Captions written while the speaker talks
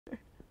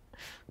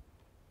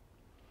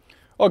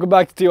Welcome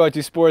back to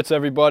TYT Sports,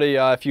 everybody.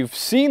 If you've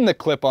seen the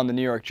clip on the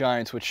New York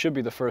Giants, which should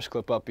be the first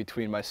clip up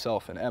between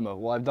myself and Emma,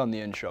 well, I've done the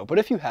intro. But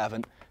if you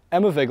haven't,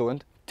 Emma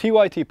Vigeland,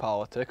 TYT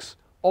Politics,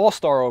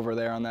 all-star over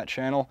there on that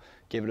channel.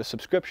 Give it a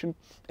subscription.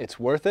 It's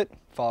worth it.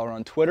 Follow her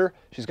on Twitter.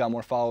 She's got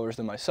more followers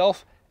than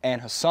myself. And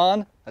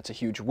Hassan. That's a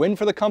huge win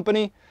for the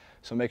company.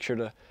 So make sure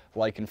to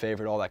like and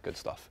favorite, all that good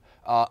stuff.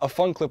 A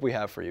fun clip we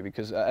have for you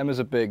because Emma's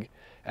a big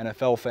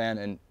NFL fan,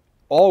 and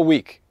all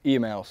week,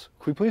 emails.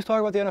 Can we please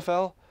talk about the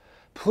NFL?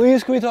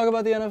 Please, can we talk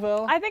about the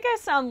NFL? I think I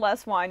sound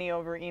less whiny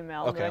over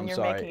email than you're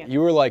making it. You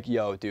were like,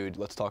 yo, dude,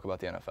 let's talk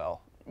about the NFL.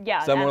 Yeah.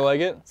 Is that more like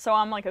it? So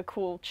I'm like a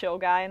cool, chill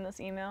guy in this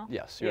email?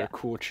 Yes, you're a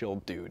cool, chill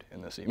dude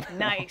in this email.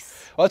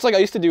 Nice. Well, it's like I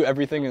used to do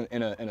everything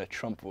in a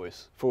Trump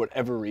voice for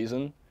whatever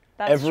reason.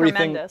 That's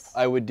everything tremendous.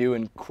 I would do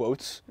in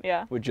quotes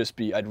would just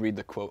be, I'd read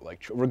the quote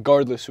like,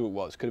 regardless who it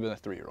was. Could have been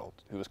a 3-year-old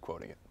who was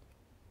quoting it.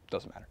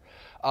 Doesn't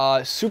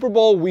matter. Super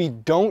Bowl we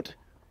don't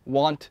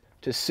want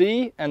to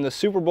see, and the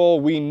Super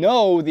Bowl we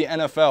know the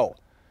NFL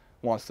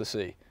wants to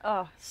see.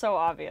 Oh, so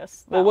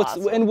obvious. Well,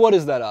 what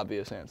is that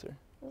obvious answer?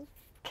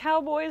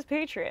 Cowboys,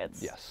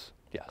 Patriots. Yes,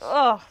 yes.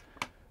 Ugh.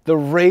 The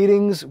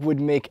ratings would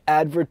make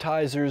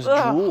advertisers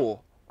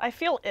drool. I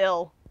feel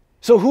ill.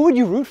 So who would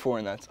you root for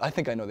in that? I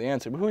think I know the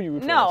answer, but who would you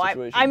root for in that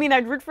situation? I mean,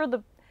 I'd root for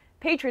the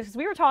Patriots, because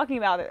we were talking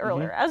about it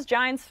earlier. As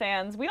Giants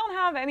fans, we don't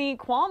have any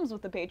qualms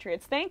with the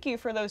Patriots. Thank you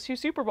for those 2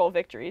 Super Bowl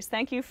victories.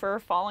 Thank you for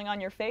falling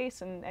on your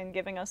face and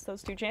giving us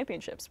those 2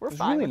 championships. We're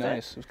fine with it. It was really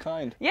nice. It was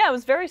kind. Yeah, it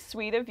was very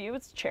sweet of you.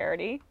 It's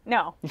charity.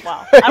 No,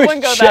 well, I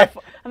wouldn't go that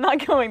far. I'm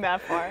not going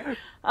that far.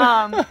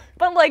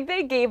 But like,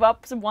 they gave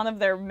up one of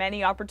their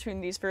many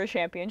opportunities for a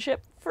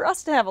championship for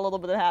us to have a little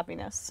bit of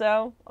happiness.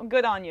 So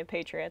good on you,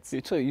 Patriots.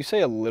 You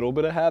say a little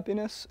bit of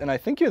happiness, and I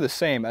think you're the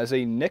same. As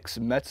a Knicks,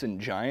 Mets, and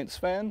Giants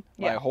fan,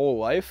 my whole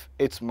life,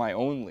 it's my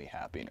only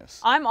happiness.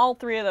 I'm all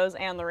 3 of those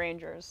and the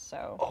Rangers,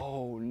 so.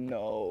 Oh,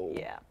 no.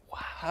 Yeah. Wow,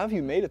 how have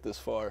you made it this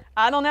far?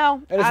 I don't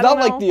know. And it's not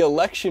like the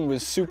election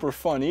was super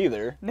fun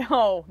either.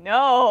 No.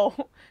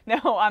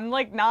 I'm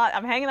like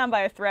I'm hanging on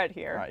by a thread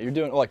here. All right, you're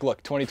doing, like,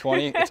 look,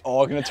 2020, it's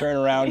all going to turn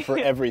around for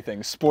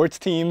everything. Sports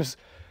teams,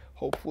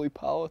 hopefully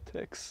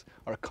politics.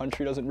 Our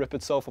country doesn't rip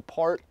itself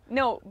apart.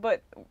 No,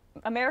 but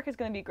America's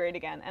going to be great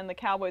again, and the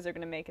Cowboys are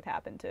going to make it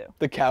happen too.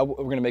 We're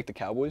going to make the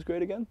Cowboys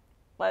great again?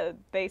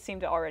 They seem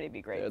to already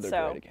be great. Yeah, they're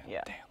so, great again.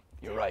 Yeah. Damn,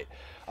 you're right.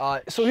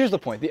 So here's the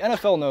point. The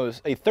NFL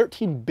knows a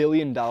 $13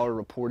 billion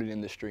reported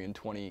industry in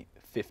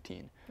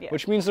 2015,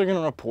 which means they're going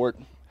to report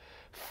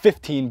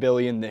 $15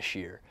 billion this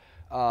year.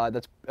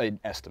 That's an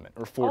estimate,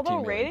 or 14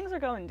 Although million. ratings are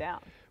going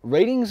down.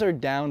 Ratings are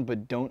down,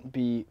 but don't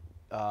be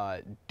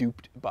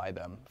duped by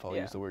them, if I'll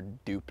use the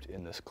word duped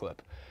in this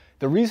clip.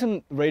 The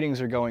reason ratings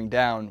are going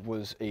down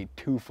was a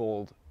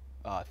twofold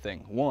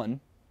thing.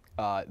 One,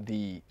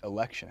 the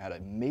election had a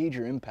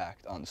major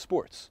impact on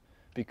sports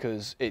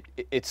because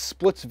it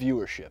splits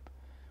viewership.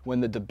 When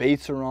the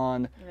debates are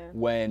on,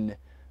 when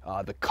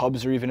the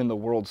Cubs are even in the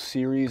World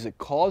Series, it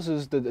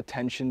causes the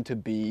attention to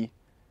be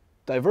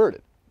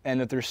diverted. And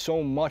that there's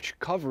so much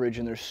coverage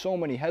and there's so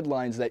many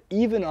headlines that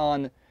even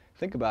on,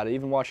 think about it,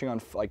 even watching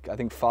on, like, I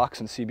think Fox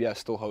and CBS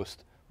still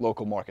host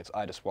local markets.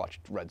 I just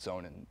watched Red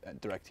Zone and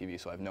DirecTV,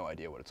 so I have no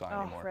idea what it's on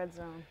anymore. Red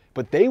Zone.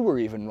 But they were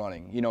even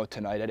running,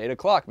 tonight at 8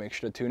 o'clock. Make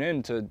sure to tune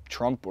in to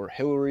Trump or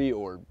Hillary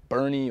or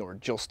Bernie or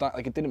Jill Stein.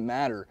 Like, it didn't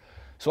matter.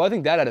 So I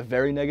think that had a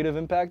very negative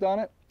impact on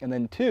it. And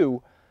then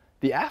 2,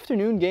 the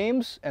afternoon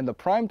games and the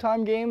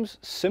primetime games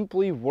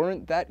simply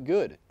weren't that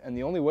good. And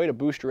the only way to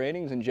boost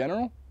ratings in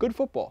general, good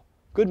football,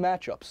 good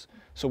matchups.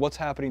 So what's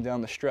happening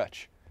down the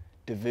stretch?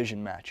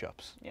 Division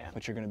matchups,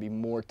 which are going to be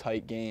more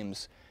tight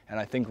games. And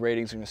I think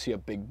ratings are going to see a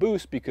big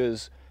boost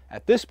because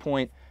at this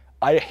point,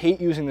 I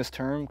hate using this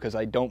term because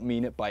I don't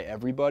mean it by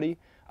everybody.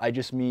 I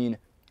just mean,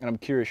 and I'm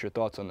curious your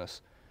thoughts on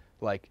this,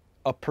 like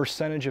a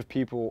percentage of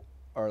people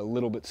are a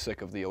little bit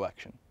sick of the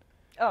election.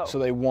 Oh. So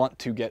they want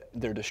to get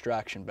their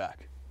distraction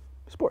back.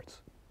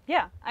 Sports.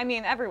 Yeah, I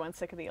mean, everyone's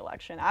sick of the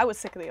election. I was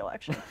sick of the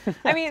election.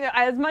 I mean,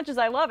 as much as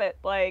I love it,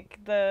 like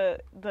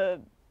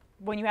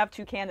when you have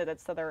 2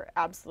 candidates that are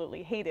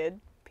absolutely hated,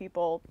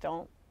 people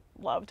don't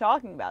love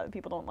talking about it.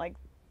 People don't like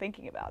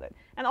thinking about it.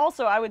 And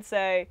also, I would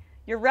say,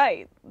 you're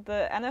right,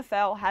 the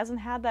NFL hasn't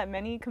had that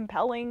many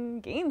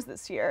compelling games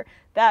this year.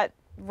 That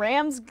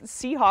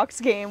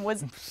Rams-Seahawks game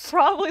was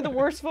probably the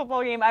worst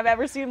football game I've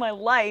ever seen in my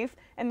life,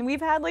 and we've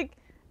had like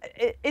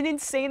an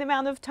insane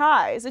amount of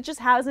ties. It just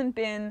hasn't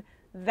been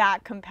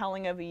that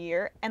compelling of a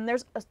year, and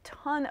there's a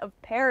ton of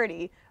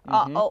parity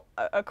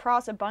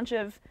across a bunch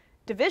of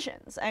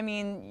divisions. I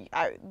mean,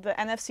 the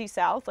NFC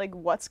South, like,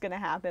 what's going to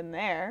happen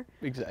there?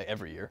 Exactly,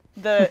 every year.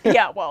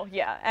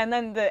 And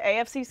then the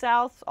AFC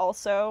South,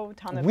 also a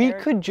ton of We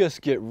could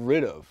just get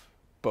rid of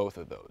both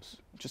of those.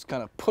 Just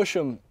kind of push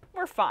them.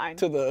 We're fine.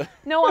 To the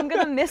No, I'm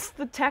going to miss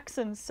the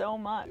Texans so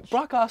much.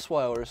 Brock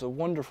Osweiler is a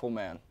wonderful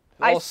man.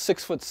 All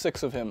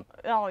 6'6" of him.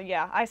 Oh,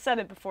 yeah. I said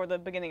it before the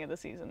beginning of the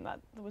season. That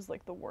was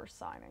like the worst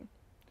signing.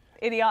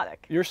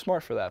 Idiotic. You're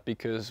smart for that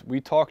because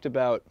we talked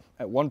about,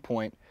 at one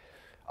point,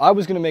 I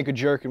was going to make a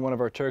jerk in one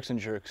of our Turks and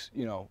Jerks,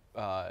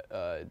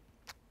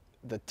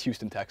 the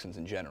Houston Texans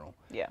in general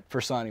Yeah.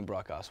 for signing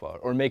Brock Osweiler,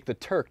 or make the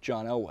Turk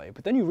John Elway.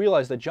 But then you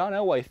realize that John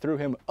Elway threw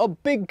him a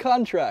big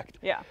contract.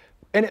 Yeah.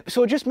 And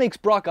so it just makes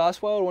Brock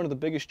Osweiler one of the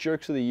biggest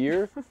jerks of the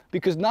year,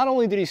 because not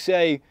only did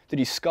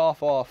he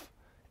scoff off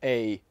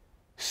a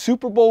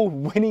Super Bowl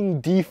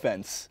winning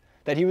defense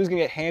that he was going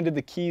to get handed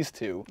the keys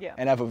to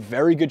and have a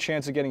very good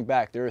chance of getting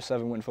back. They're a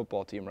 7-win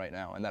football team right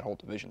now, and that whole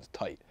division's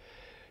tight.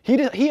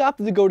 He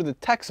opted to go to the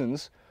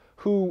Texans,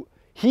 who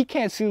he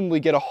can't seemingly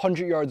get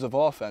 100 yards of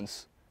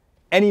offense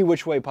any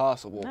which way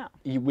possible,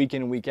 week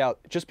in and week out,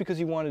 just because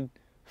he wanted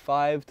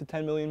 $5 to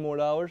 $10 million more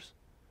dollars.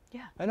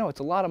 Yeah. I know it's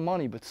a lot of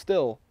money, but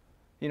still,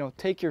 you know,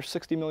 take your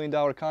 $60 million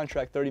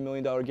contract, $30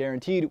 million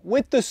guaranteed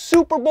with the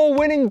Super Bowl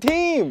winning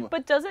team.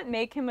 But does it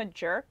make him a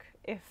jerk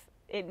if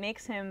it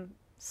makes him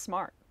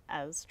smart,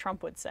 as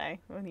Trump would say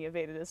when he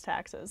evaded his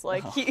taxes?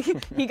 Like,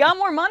 he got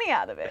more money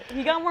out of it.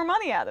 He got more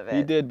money out of it.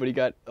 He did, but he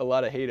got a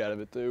lot of hate out of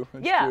it too.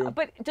 That's true.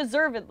 But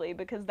deservedly,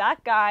 because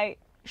that guy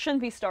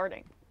shouldn't be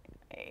starting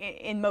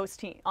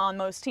on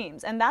most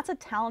teams, and that's a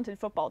talented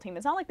football team.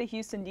 It's not like the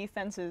Houston's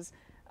defense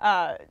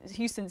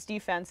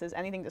is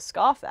anything to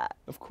scoff at.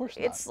 Of course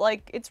not.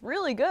 It's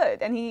really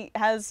good, and he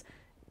has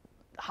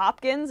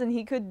Hopkins, and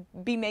he could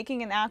be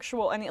making an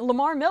actual. And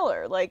Lamar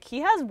Miller, like,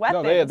 he has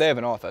weapons. No, they have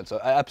an offense.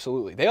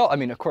 Absolutely. They all. I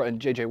mean, of course,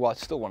 and J.J.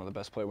 Watt's still one of the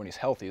best players when he's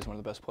healthy. He's one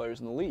of the best players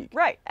in the league.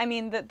 Right. I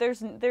mean,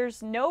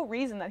 there's no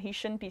reason that he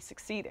shouldn't be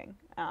succeeding.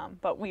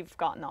 But we've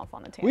gotten off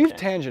on a tangent. We've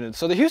tangented.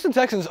 So the Houston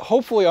Texans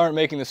hopefully aren't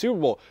making the Super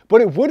Bowl,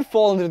 but it would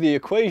fall into the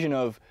equation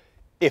of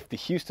if the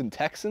Houston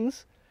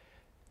Texans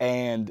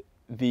and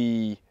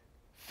the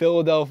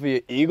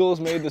Philadelphia Eagles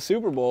made the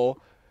Super Bowl,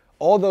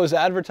 all those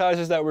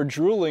advertisers that were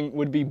drooling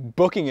would be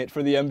booking it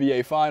for the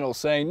NBA Finals,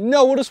 saying,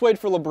 no, we'll just wait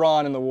for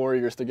LeBron and the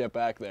Warriors to get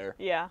back there.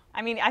 Yeah.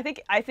 I mean, I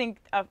think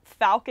a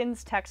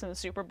Falcons-Texans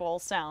Super Bowl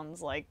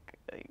sounds like...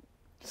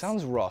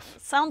 Sounds rough.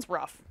 Sounds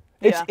rough.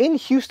 It's in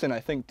Houston, I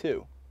think,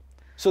 too.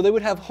 So they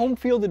would have home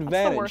field advantage.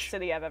 That's the worst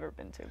city I've ever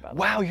been to, by the way.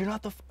 Wow, you're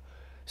not the...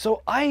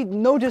 So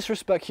no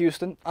disrespect,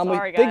 Houston. I'm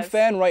Sorry, a big guys.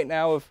 fan right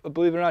now of,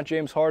 believe it or not,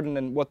 James Harden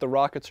and what the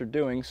Rockets are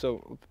doing,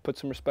 so put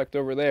some respect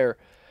over there.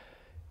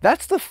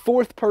 That's the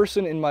fourth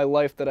person in my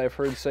life that I've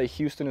heard say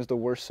Houston is the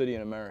worst city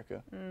in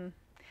America.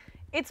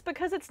 It's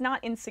because it's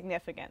not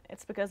insignificant.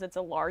 It's because it's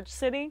a large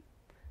city,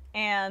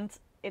 and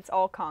it's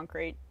all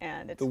concrete,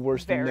 and it's the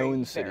worst very,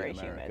 known city very in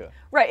America. humid.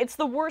 Right. It's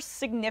the worst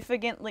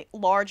significantly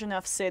large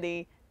enough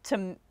city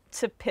to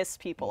piss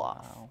people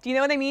off. Do you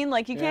know what I mean?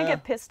 Like, you can't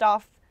get pissed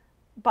off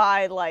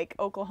by, like,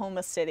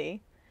 Oklahoma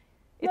City.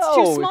 It's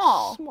too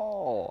small. It's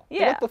small. Yeah.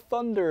 They got the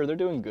Thunder. They're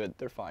doing good.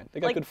 They're fine. They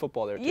got Like, good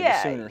football there, too.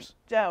 Yeah. The Sooners.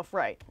 Oh,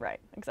 right,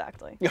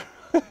 exactly.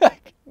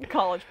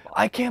 College ball.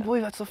 I can't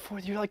believe that's the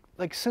fourth. You're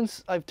like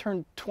since I've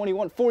turned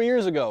 21, 4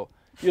 years ago,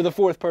 you're the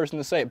fourth person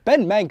to say it.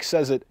 Ben Mank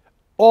says it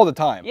all the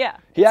time. Yeah.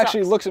 He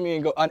actually looks at me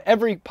and on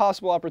every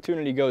possible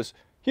opportunity goes,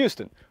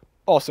 Houston,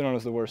 also known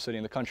as the worst city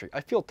in the country.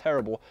 I feel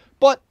terrible,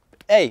 but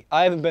hey,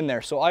 I haven't been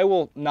there, so I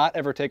will not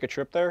ever take a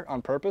trip there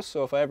on purpose.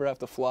 So if I ever have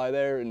to fly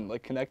there and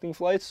like connecting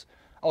flights,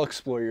 I'll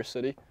explore your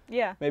city.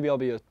 Yeah. Maybe I'll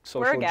be a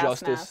social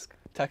justice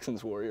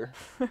Texans warrior.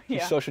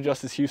 Yeah. Social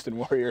justice Houston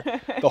warrior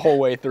the whole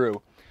way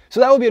through. So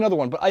that would be another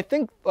one. But I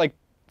think, like,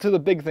 to the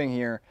big thing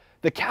here,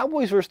 the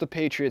Cowboys versus the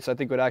Patriots, I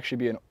think, would actually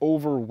be an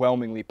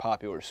overwhelmingly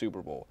popular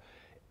Super Bowl.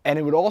 And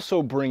it would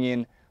also bring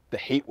in the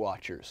hate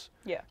watchers.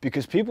 Yeah.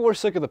 Because people are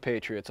sick of the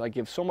Patriots. I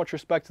give so much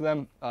respect to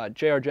them.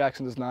 J.R.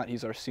 Jackson does not.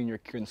 He's our senior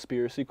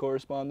conspiracy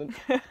correspondent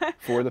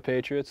for the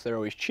Patriots. They're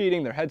always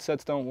cheating. Their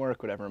headsets don't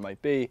work, whatever it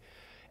might be.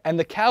 And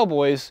the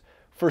Cowboys,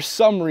 for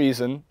some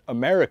reason,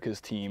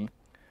 America's team,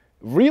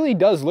 really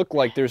does look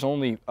like there's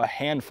only a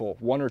handful,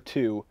 one or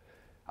two.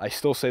 I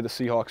still say the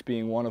Seahawks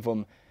being one of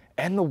them.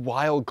 And the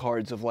wild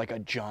cards of like a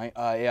giant,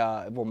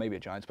 well, maybe a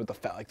Giants, but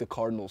like the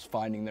Cardinals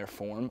finding their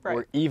form. Right.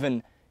 Or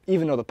even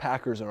though the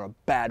Packers are a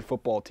bad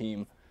football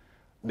team,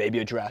 maybe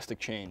a drastic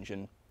change.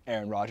 And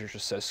Aaron Rodgers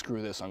just says,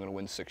 screw this, I'm going to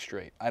win 6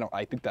 straight.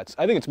 I think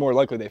it's more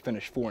likely they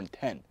finish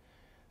 4-10,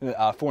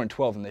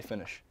 4-12 than they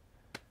finish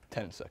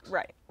 10-6.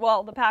 Right.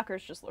 Well, the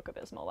Packers just look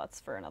abysmal. That's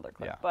for another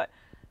clip. Yeah.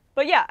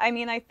 But yeah, I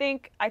mean, I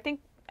think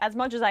as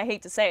much as I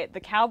hate to say it,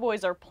 the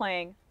Cowboys are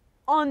playing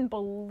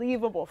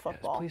unbelievable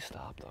football. Please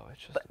stop, though.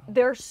 It's just. But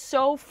they're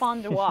so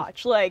fun to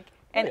watch. Like,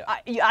 and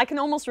yeah. I can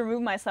almost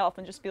remove myself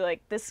and just be like,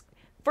 this.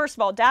 First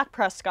of all, Dak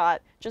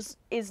Prescott just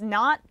is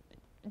not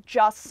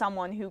just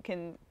someone who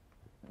can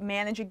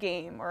manage a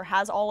game or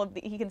has all of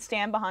the. He can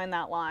stand behind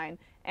that line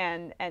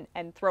and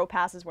throw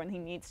passes when he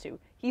needs to.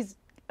 He's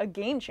a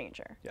game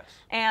changer. Yes.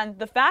 And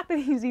the fact that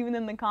he's even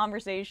in the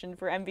conversation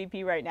for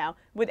MVP right now,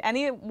 would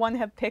anyone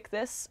have picked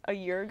this a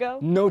year ago?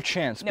 No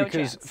chance. No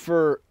because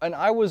chance. And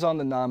I was on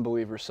the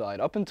non-believer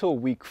side up until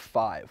week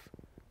 5.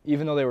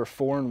 Even though they were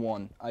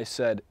 4-1, I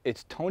said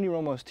it's Tony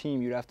Romo's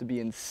team. You'd have to be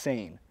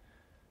insane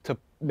to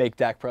make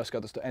Dak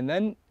Prescott the star. And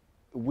then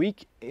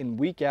week in,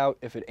 week out,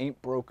 if it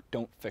ain't broke,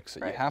 don't fix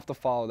it. Right. You have to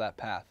follow that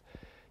path.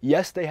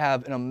 Yes, they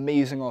have an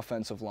amazing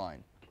offensive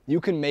line. You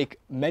can make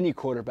many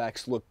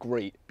quarterbacks look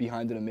great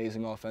behind an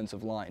amazing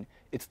offensive line.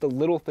 It's the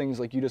little things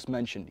like you just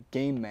mentioned,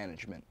 game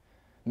management,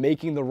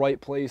 making the right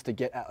plays to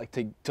get at, like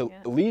to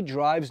lead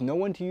drives, know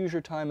when to use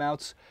your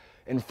timeouts,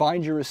 and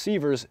find your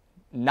receivers,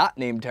 not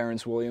named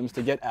Terrence Williams,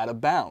 to get out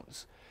of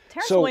bounds.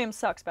 Terrence Williams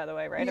sucks, by the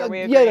way, right? Yeah, Are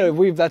we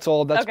agreeing? yeah, that's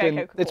all. That's okay,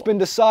 been cool. it's been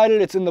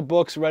decided. It's in the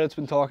books. Reddit's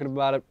been talking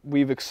about it.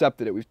 We've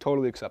accepted it. We've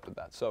totally accepted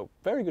that. So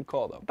very good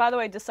call, though. By the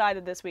way,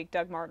 decided this week.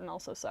 Doug Martin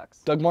also sucks.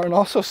 Doug Martin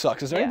also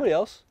sucks. Is there anybody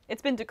else?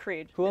 It's been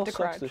decreed. Who else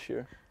sucks this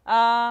year?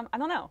 I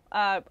don't know.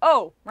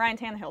 Oh, Ryan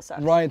Tannehill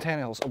sucks. Ryan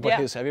Tannehill. Oh, but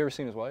have you ever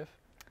seen his wife?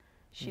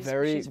 She's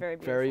very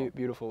beautiful. Very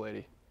beautiful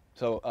lady.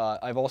 So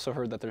I've also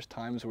heard that there's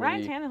times where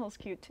Ryan Tannehill's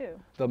cute too.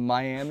 The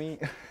Miami,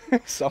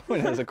 someone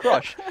has a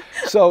crush.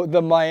 So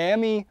the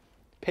Miami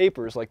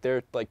papers, like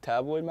they're like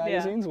tabloid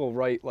magazines, will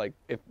write like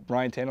if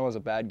Ryan Tannehill has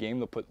a bad game,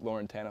 they'll put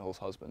Lauren Tannehill's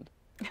husband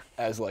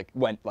as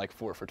went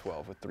 4 for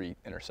 12 with 3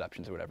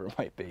 interceptions or whatever it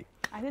might be.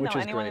 I didn't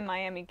know anyone in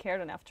Miami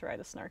cared enough to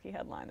write a snarky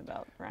headline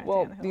about Ryan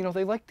Tannehill. Well,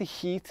 they like the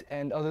heat,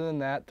 and other than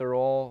that, they're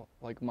all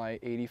like my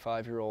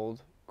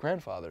 85-year-old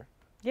grandfather.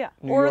 Yeah.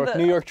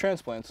 New York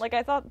transplants. Like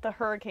I thought the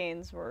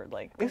Hurricanes were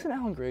like. Isn't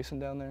Alan Grayson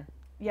down there?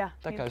 Yeah.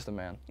 That guy's the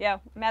man. Yeah,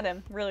 met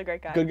him. Really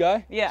great guy. Good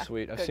guy? Yeah.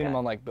 Sweet. I've seen him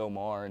on like Bill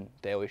Maher and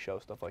Daily Show,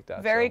 stuff like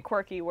that. Very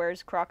quirky,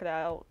 wears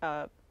crocodile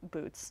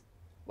boots.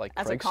 Like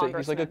as Craig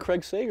he's like a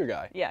Craig Sager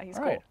guy. Yeah, he's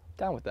cool. Right.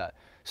 Down with that.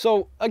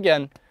 So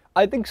again,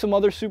 I think some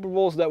other Super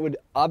Bowls that would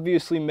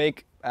obviously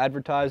make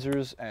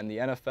advertisers and the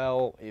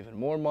NFL even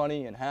more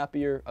money and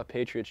happier, a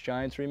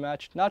Patriots-Giants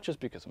rematch, not just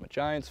because I'm a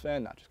Giants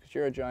fan, not just because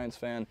you're a Giants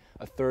fan.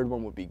 A third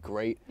one would be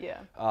great. Yeah.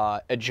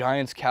 A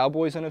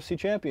Giants-Cowboys NFC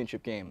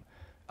Championship game.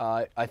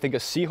 I think a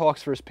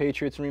Seahawks versus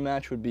Patriots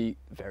rematch would be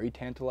very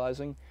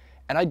tantalizing.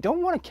 And I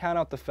don't want to count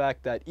out the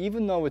fact that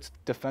even though it's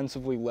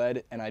defensively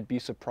led, and I'd be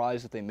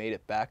surprised if they made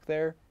it back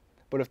there,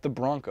 but if the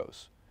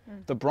Broncos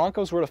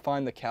were to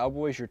find the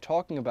Cowboys, you're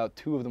talking about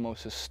two of the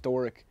most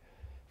historic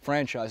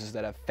franchises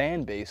that have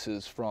fan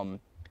bases from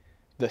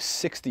the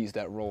 60s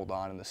that rolled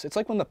on in this. It's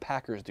like when the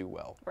Packers do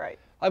well. Right.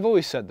 I've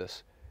always said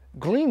this.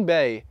 Green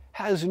Bay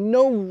has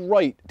no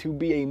right to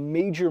be a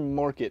major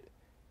market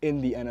in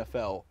the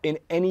NFL, in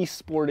any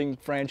sporting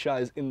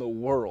franchise in the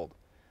world.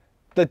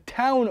 The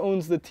town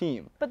owns the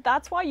team. But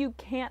that's why you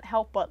can't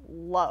help but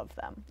love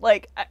them.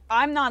 Like,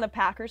 I'm not a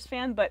Packers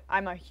fan, but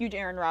I'm a huge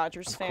Aaron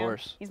Rodgers fan. Of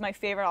course. He's my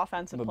favorite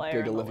offensive player. I'm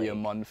a big Olivia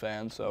Munn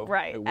fan, so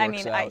right. it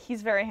works out.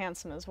 He's very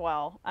handsome as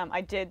well.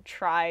 I did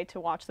try to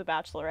watch The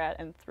Bachelorette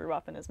and threw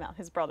up in his mouth.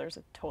 His brother's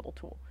a total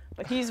tool,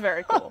 but he's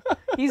very cool.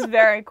 He's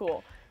very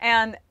cool.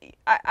 And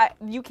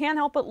you can't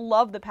help but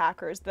love the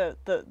Packers. The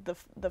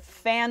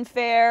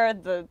fanfare,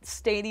 the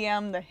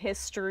stadium, the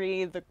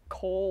history, the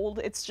cold.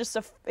 It's just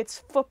it's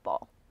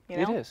football. You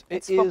know? It is.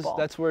 It's it football. Is.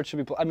 That's where it should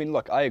be played. I mean,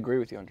 look, I agree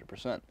with you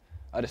 100%.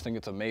 I just think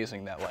it's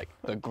amazing that like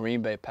the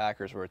Green Bay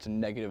Packers, where it's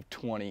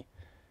 -20,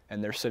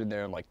 and they're sitting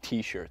there in like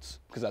T-shirts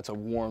because that's a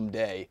warm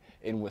day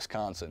in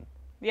Wisconsin.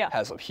 Yeah.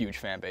 Has a huge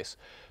fan base.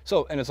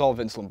 So, and it's all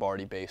Vince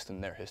Lombardi based in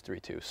their history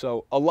too.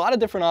 So a lot of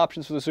different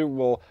options for the Super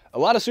Bowl. A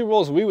lot of Super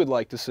Bowls we would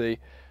like to see.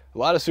 A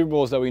lot of Super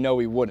Bowls that we know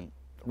we wouldn't.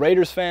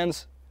 Raiders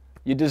fans,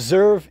 you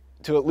deserve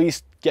to at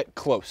least get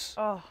close.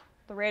 Oh,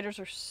 the Raiders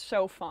are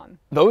so fun.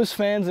 Those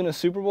fans in a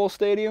Super Bowl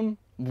stadium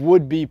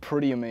would be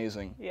pretty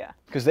amazing. Yeah.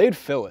 Because they'd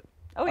fill it.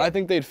 Oh, yeah. I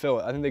think they'd fill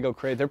it. I think they'd go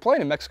crazy. They're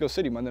playing in Mexico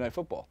City Monday Night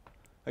Football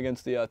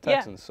against the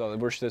Texans. So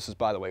this is,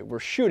 by the way, we're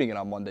shooting it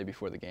on Monday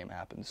before the game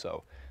happens.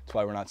 So that's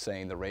why we're not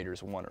saying the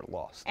Raiders won or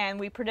lost. And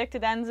we predict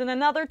it ends in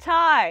another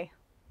tie.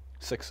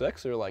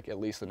 6-6 or like at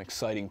least an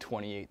exciting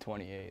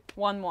 28-28?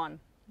 1-1.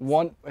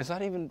 One is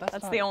that even?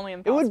 That's not, the only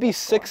impossible. It would be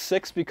score.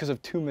 6-6 because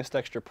of 2 missed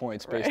extra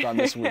points based on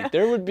this week.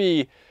 There would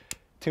be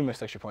 2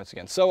 missed extra points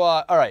again. So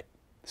all right,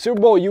 Super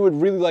Bowl you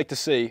would really like to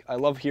see. I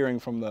love hearing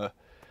from the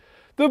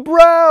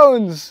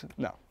Browns.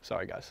 No,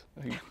 sorry guys.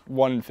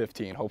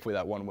 1-15. Hopefully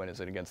that one win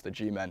is against the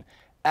G-men.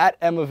 At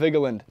Emma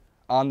Vigeland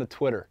on the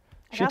Twitter.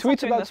 She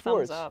tweets about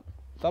sports. Thumbs up.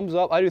 Thumbs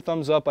up. I do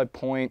thumbs up. I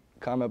point,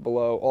 comment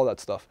below, all that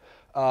stuff.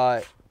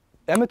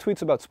 Emma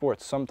tweets about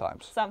sports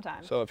sometimes.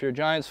 Sometimes. So if you're a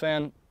Giants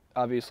fan,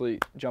 obviously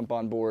jump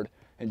on board,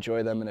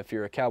 enjoy them, and if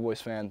you're a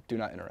Cowboys fan, do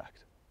not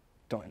interact.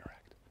 Don't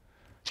interact.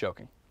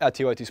 Joking. At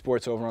TYT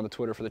Sports over on the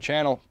Twitter for the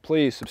channel.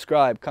 Please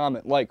subscribe,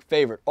 comment, like,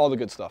 favorite, all the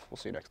good stuff. We'll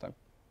see you next time.